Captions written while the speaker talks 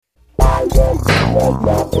Hey,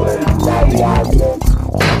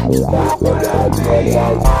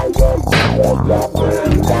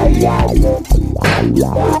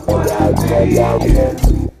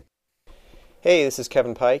 this is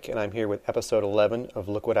Kevin Pike, and I'm here with episode 11 of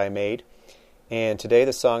Look What I Made. And today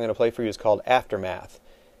the song I'm going to play for you is called Aftermath.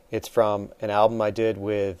 It's from an album I did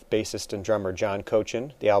with bassist and drummer John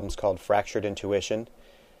Cochin. The album's called Fractured Intuition.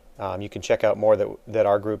 You can check out more that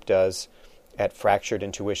our group does at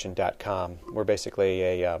fracturedintuition.com. We're basically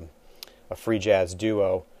a free jazz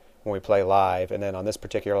duo when we play live. And then on this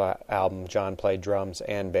particular album, John played drums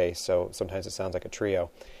and bass, so sometimes it sounds like a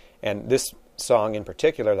trio. And this song in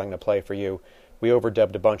particular that I'm going to play for you, we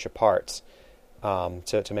overdubbed a bunch of parts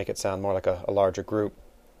to make it sound more like a larger group.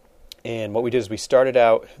 And what we did is we started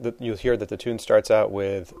out, you'll hear that the tune starts out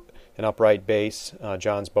with an upright bass,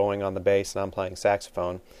 John's bowing on the bass, and I'm playing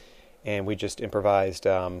saxophone. And we just improvised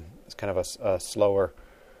it's kind of a slower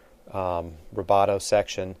rubato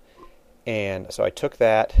section. And so I took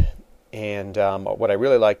that, and what I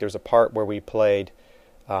really liked, there's a part where we played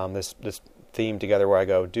this theme together where I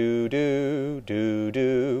go do do do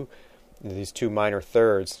do, these two minor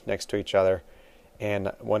thirds next to each other.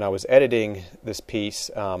 And when I was editing this piece,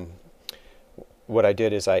 what I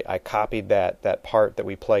did is I copied that part that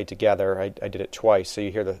we played together. I did it twice, so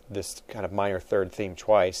you hear this kind of minor third theme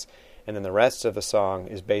twice, and then the rest of the song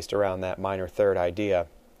is based around that minor third idea.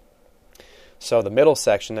 So the middle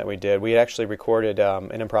section that we did, we actually recorded an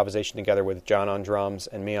improvisation together with John on drums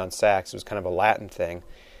and me on sax. It was kind of a Latin thing.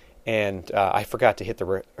 And I forgot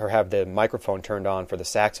to have the microphone turned on for the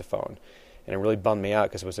saxophone, and it really bummed me out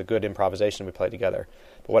because it was a good improvisation we played together.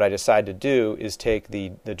 But what I decided to do is take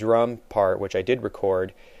the drum part, which I did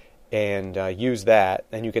record, and use that,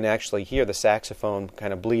 and you can actually hear the saxophone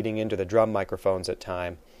kind of bleeding into the drum microphones at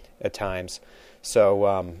times.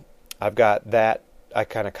 So I've got that. I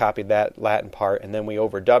kind of copied that Latin part, and then we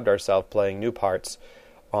overdubbed ourselves playing new parts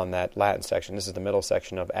on that Latin section. This is the middle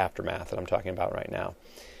section of Aftermath that I'm talking about right now.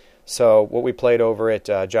 So what we played over it,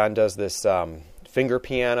 John does this finger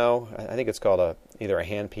piano. I think it's called either a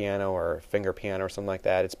hand piano or a finger piano or something like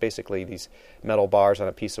that. It's basically these metal bars on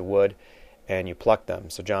a piece of wood, and you pluck them.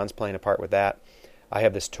 So John's playing a part with that. I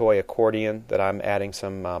have this toy accordion that I'm adding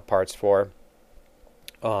some parts for.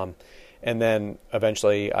 And then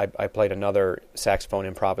eventually I played another saxophone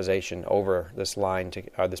improvisation over this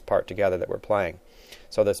this part together that we're playing.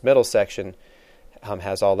 So this middle section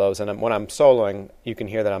has all those, and when I'm soloing, you can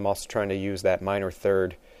hear that I'm also trying to use that minor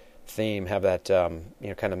third theme, have that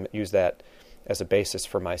kind of use that as a basis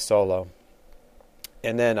for my solo.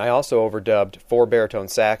 And then I also overdubbed 4 baritone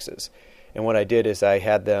saxes, and what I did is I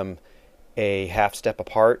had them a half step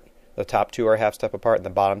apart. The top 2 are half step apart, and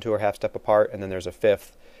the bottom 2 are half step apart, and then there's a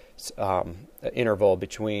fifth interval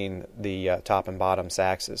between the top and bottom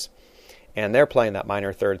saxes. And they're playing that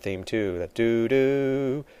minor third theme too, that do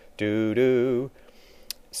do do do.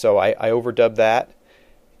 So I overdubbed that,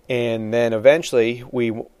 and then eventually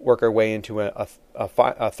we work our way into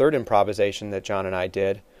a third improvisation that John and I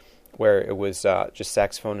did, where it was just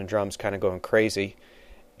saxophone and drums kind of going crazy,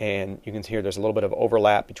 and you can hear there's a little bit of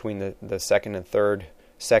overlap between the second and third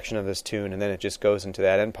section of this tune, and then it just goes into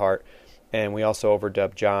that end part. And we also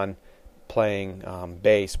overdubbed John playing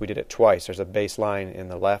bass. We did it twice. There's a bass line in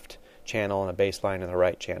the left channel and a bass line in the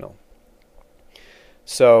right channel.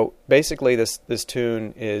 So basically this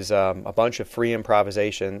tune is a bunch of free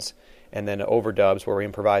improvisations and then overdubs where we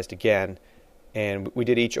improvised again, and we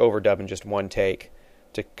did each overdub in just one take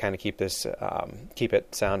to kind of keep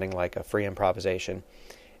it sounding like a free improvisation.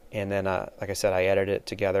 And then like I said, I edited it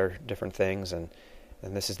together, different things, and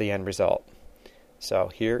this is the end result.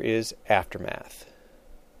 So here is Aftermath.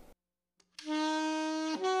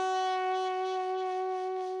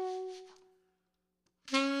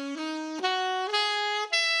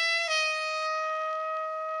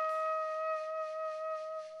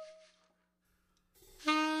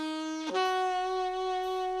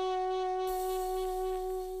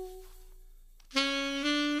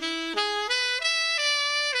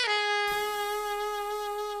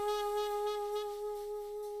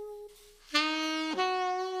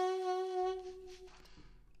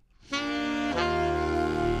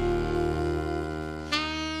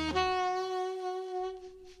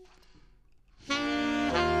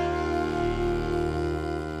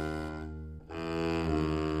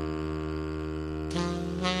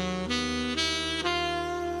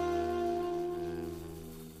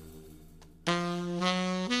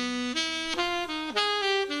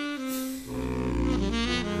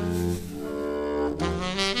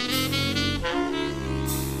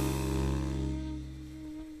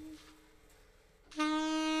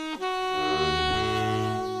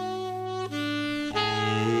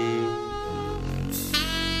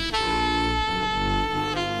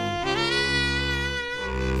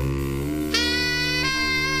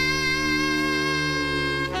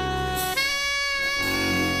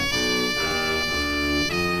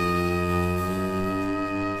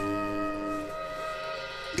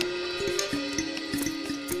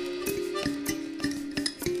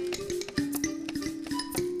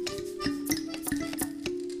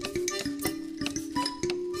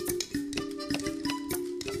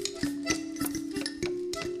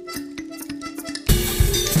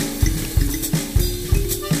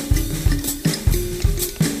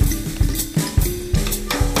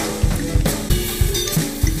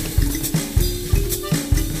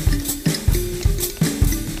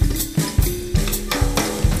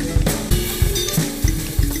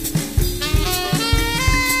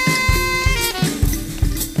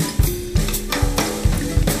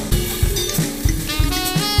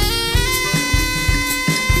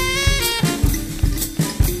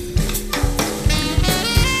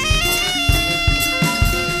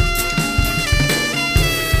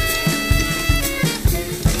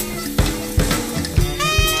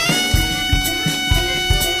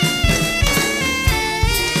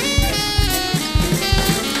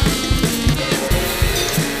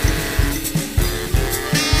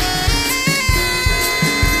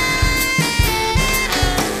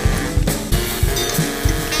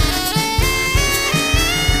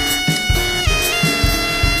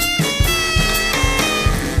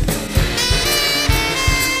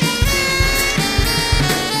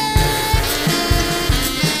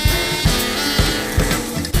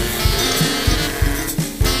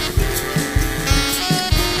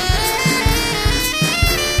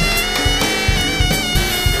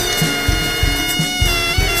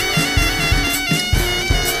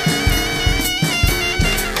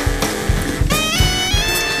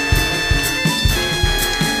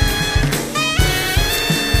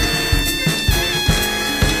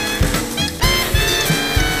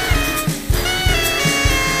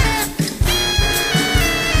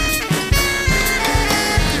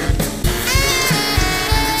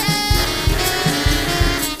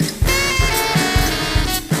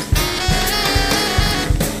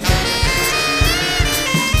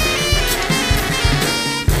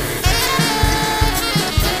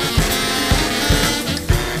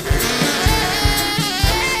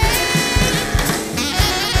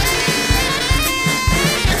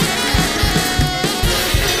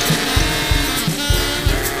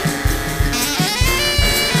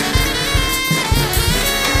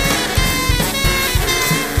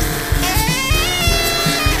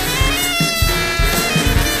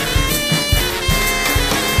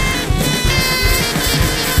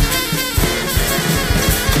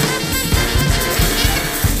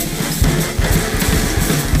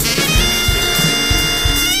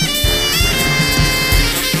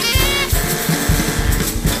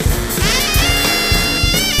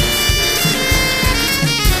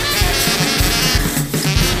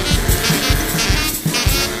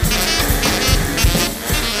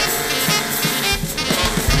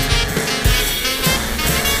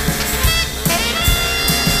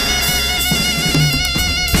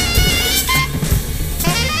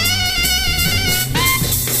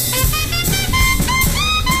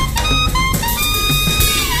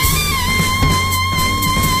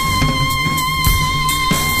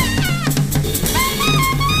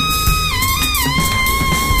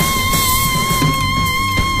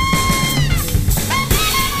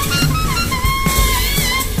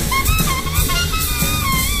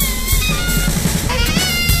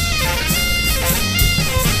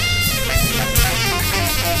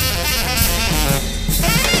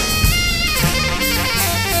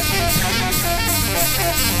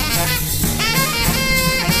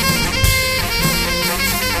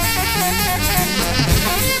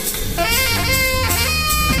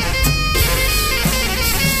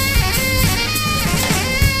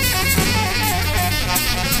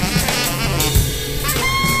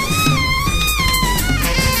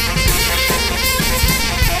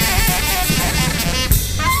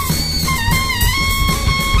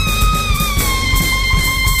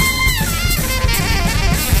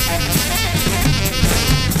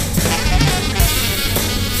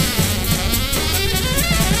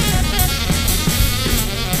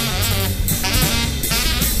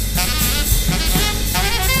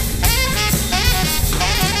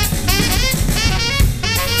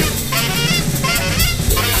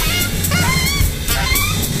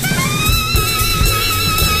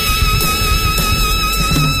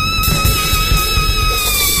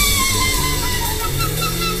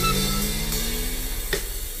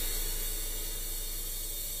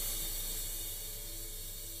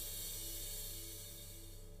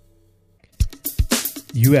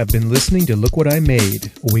 You have been listening to Look What I Made,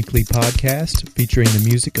 a weekly podcast featuring the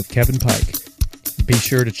music of Kevin Pike. Be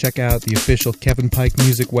sure to check out the official Kevin Pike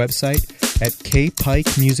Music website at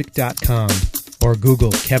kpikemusic.com or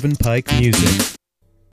Google Kevin Pike Music.